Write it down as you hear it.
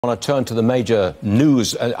I want to turn to the major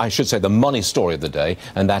news, I should say the money story of the day,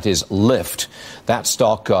 and that is Lyft. That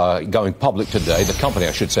stock going public today, the company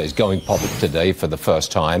I should say is going public today for the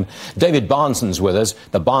first time. David Bahnsen's with us,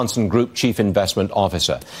 the Bahnsen Group Chief Investment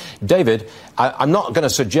Officer. David, I'm not going to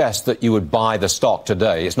suggest that you would buy the stock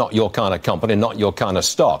today. It's not your kind of company, not your kind of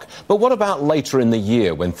stock. But what about later in the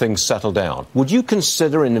year when things settle down? Would you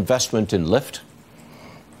consider an investment in Lyft?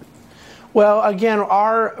 Well, again,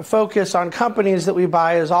 our focus on companies that we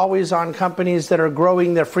buy is always on companies that are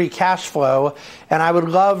growing their free cash flow. And I would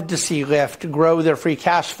love to see Lyft grow their free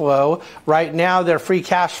cash flow. Right now, their free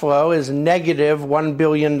cash flow is negative $1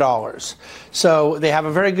 billion. So they have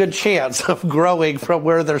a very good chance of growing from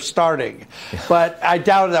where they're starting. But I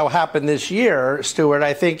doubt that will happen this year, Stuart.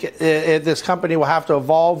 I think this company will have to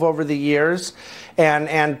evolve over the years.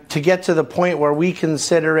 And to get to the point where we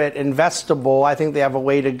consider it investable, I think they have a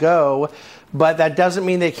way to go. But that doesn't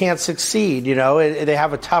mean they can't succeed. You know, they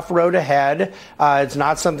have a tough road ahead. It's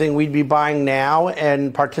not something we'd be buying now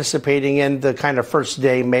and participating in the kind of first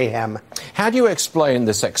day mayhem. How do you explain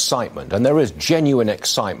this excitement? And there is genuine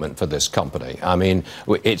excitement for this company. I mean,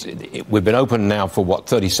 we've been open now for,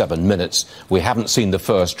 37 minutes. We haven't seen the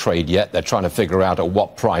first trade yet. They're trying to figure out at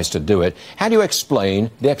what price to do it. How do you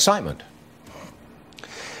explain the excitement?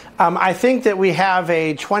 I think that we have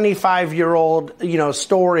a 25-year-old,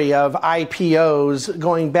 story of IPOs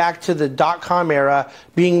going back to the dot-com era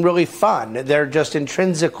being really fun. They're just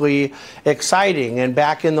intrinsically exciting. And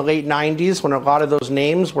back in the late 90s, when a lot of those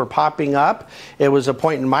names were popping up, it was a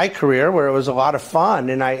point in my career where it was a lot of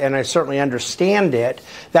fun, and I certainly understand it.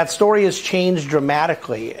 That story has changed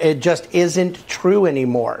dramatically. It just isn't true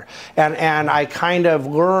anymore. And I kind of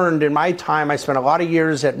learned in my time, I spent a lot of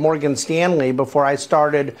years at Morgan Stanley before I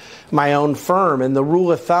started my own firm. And the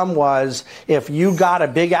rule of thumb was if you got a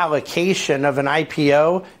big allocation of an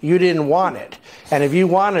IPO, you didn't want it. And if you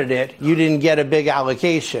wanted it, you didn't get a big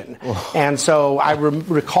allocation. And so I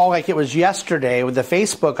recall like it was yesterday with the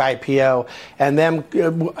Facebook IPO and them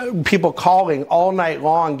people calling all night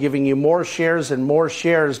long, giving you more shares and more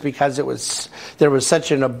shares because there was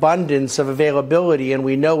such an abundance of availability. And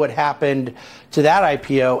we know what happened to that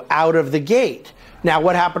IPO out of the gate. Now,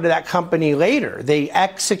 what happened to that company later? They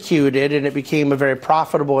executed, and it became a very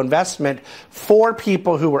profitable investment for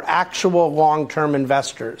people who were actual long-term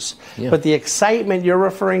investors. Yeah. But the excitement you're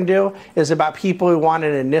referring to is about people who want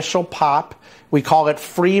an initial pop. We call it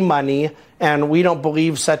free money, and we don't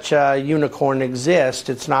believe such a unicorn exists.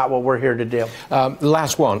 It's not what we're here to do.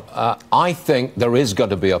 Last one. I think there is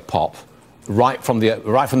going to be a pop. Right from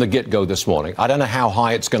the get-go this morning. I don't know how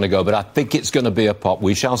high it's going to go, but I think it's going to be a pop.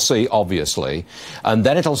 We shall see, obviously. And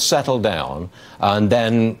then it'll settle down. And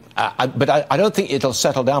then, but I don't think it'll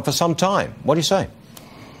settle down for some time. What do you say?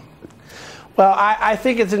 Well, I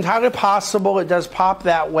think it's entirely possible it does pop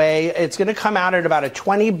that way. It's going to come out at about a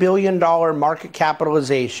 $20 billion market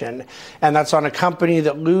capitalization, and that's on a company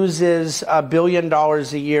that loses $1 billion a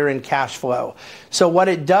year in cash flow. So what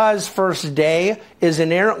it does first day is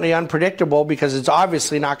inherently unpredictable because it's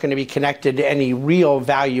obviously not going to be connected to any real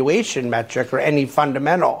valuation metric or any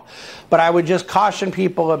fundamental. But I would just caution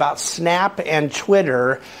people about Snap and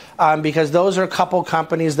Twitter because those are a couple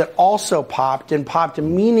companies that also popped and popped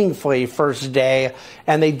meaningfully first day,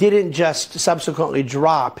 and they didn't just subsequently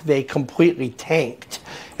drop, they completely tanked.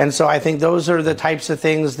 And so I think those are the types of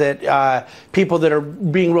things that people that are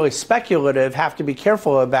being really speculative have to be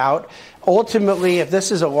careful about. Ultimately, if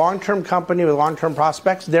this is a long-term company with long-term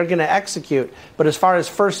prospects, they're going to execute. But as far as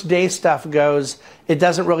first-day stuff goes, it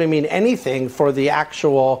doesn't really mean anything for the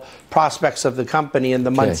actual prospects of the company in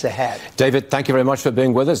the months ahead. David, thank you very much for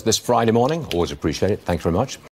being with us this Friday morning. Always appreciate it. Thank you very much.